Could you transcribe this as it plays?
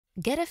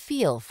Get a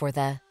feel for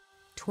the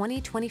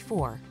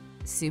 2024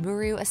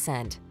 Subaru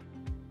Ascent.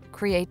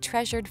 Create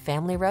treasured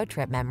family road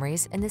trip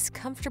memories in this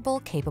comfortable,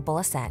 capable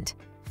Ascent.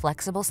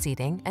 Flexible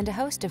seating and a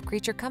host of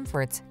creature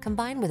comforts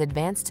combine with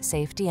advanced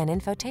safety and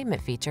infotainment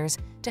features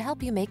to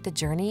help you make the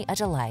journey a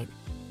delight.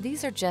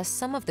 These are just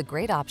some of the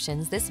great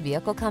options this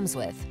vehicle comes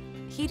with: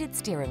 heated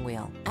steering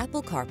wheel,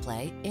 Apple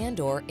CarPlay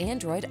and/or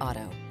Android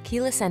Auto,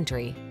 keyless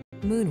entry,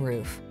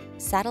 moonroof,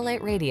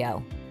 satellite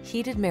radio,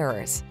 heated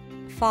mirrors,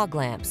 fog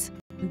lamps,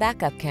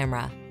 backup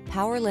camera,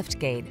 power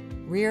liftgate,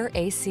 rear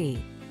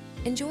AC.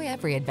 Enjoy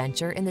every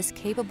adventure in this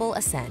capable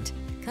Ascent.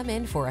 Come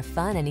in for a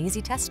fun and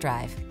easy test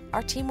drive.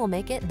 Our team will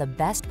make it the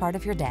best part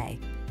of your day.